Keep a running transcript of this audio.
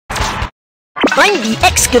I'm the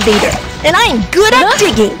excavator, and I'm good at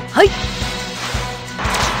digging.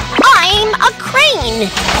 I'm a crane.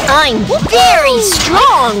 I'm very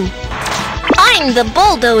strong. I'm the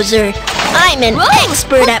bulldozer. I'm an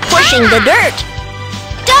expert at pushing the dirt.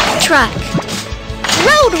 Dump truck.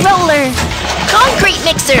 Road roller. Concrete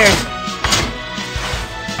mixer.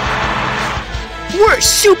 We're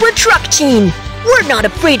Super Truck Team. We're not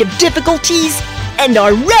afraid of difficulties and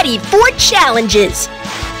are ready for challenges.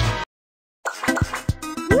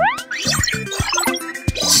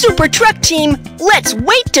 Super Truck Team, let's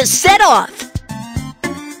wait to set off.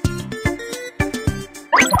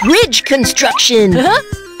 Bridge construction.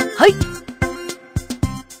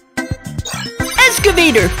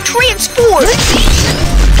 Excavator, transform.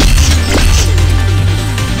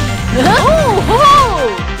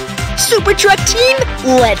 Super Truck Team,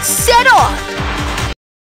 let's set off.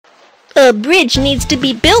 A bridge needs to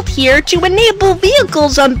be built here to enable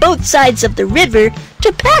vehicles on both sides of the river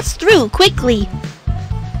to pass through quickly.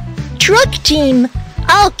 Truck Team,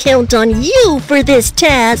 I'll count on you for this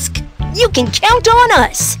task. You can count on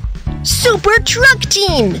us. Super Truck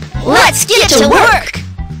Team, let's get to work.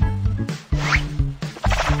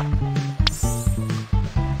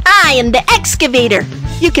 I am the excavator.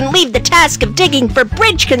 You can leave the task of digging for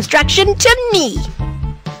bridge construction to me.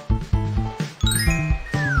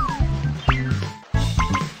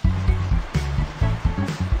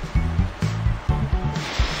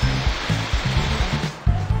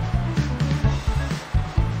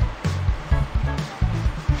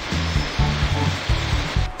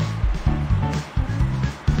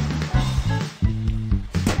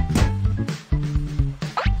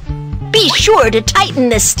 Be sure to tighten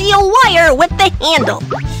the steel wire with the handle.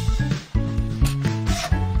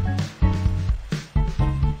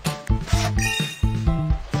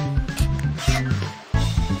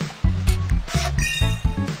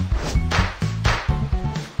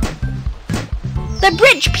 The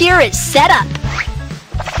bridge pier is set up.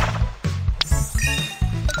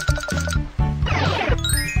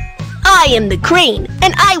 I am the crane,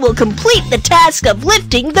 and I will complete the task of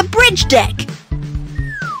lifting the bridge deck.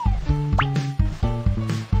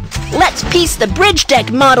 Let's piece the bridge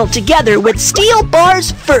deck model together with steel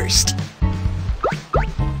bars first.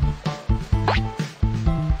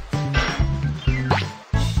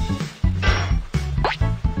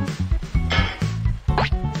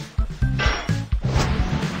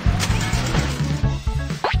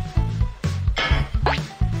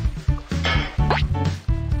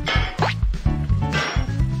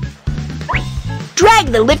 Drag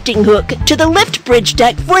the lifting hook to the lift bridge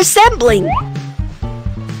deck for assembling.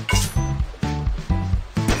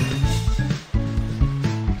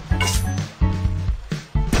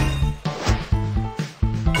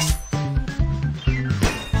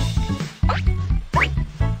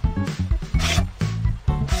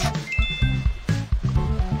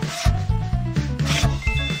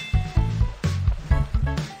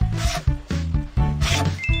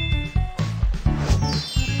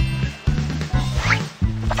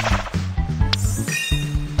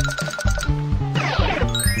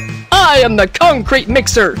 I am the concrete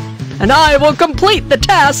mixer, and I will complete the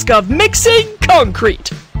task of mixing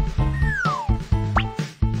concrete.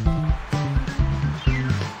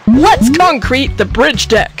 Let's concrete the bridge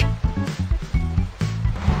deck.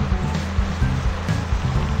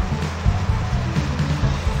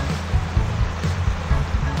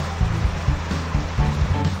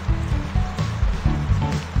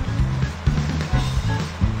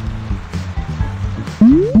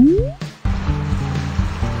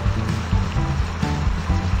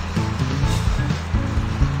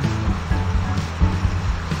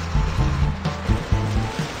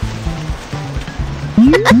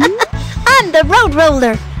 I'm the road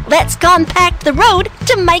roller. Let's compact the road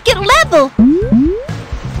to make it level.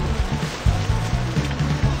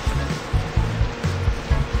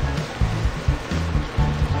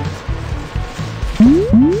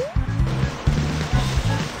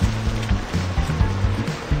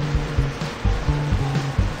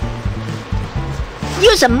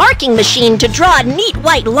 Use a marking machine to draw neat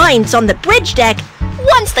white lines on the bridge deck.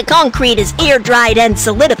 Once the concrete is air-dried and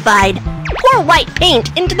solidified, pour white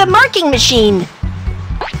paint into the marking machine.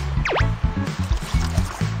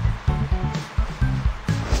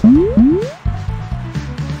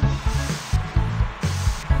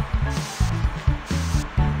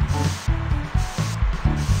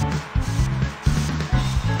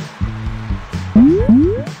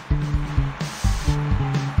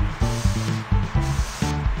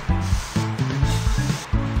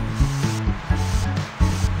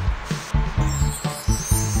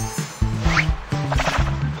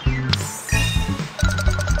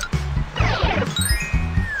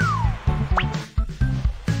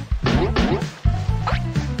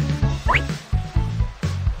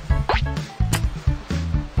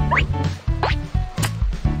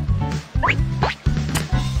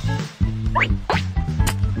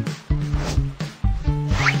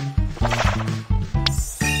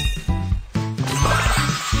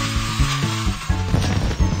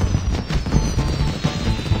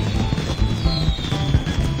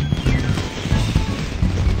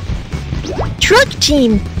 Truck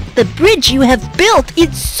Team. The bridge you have built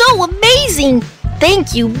is so amazing.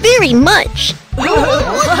 Thank you very much.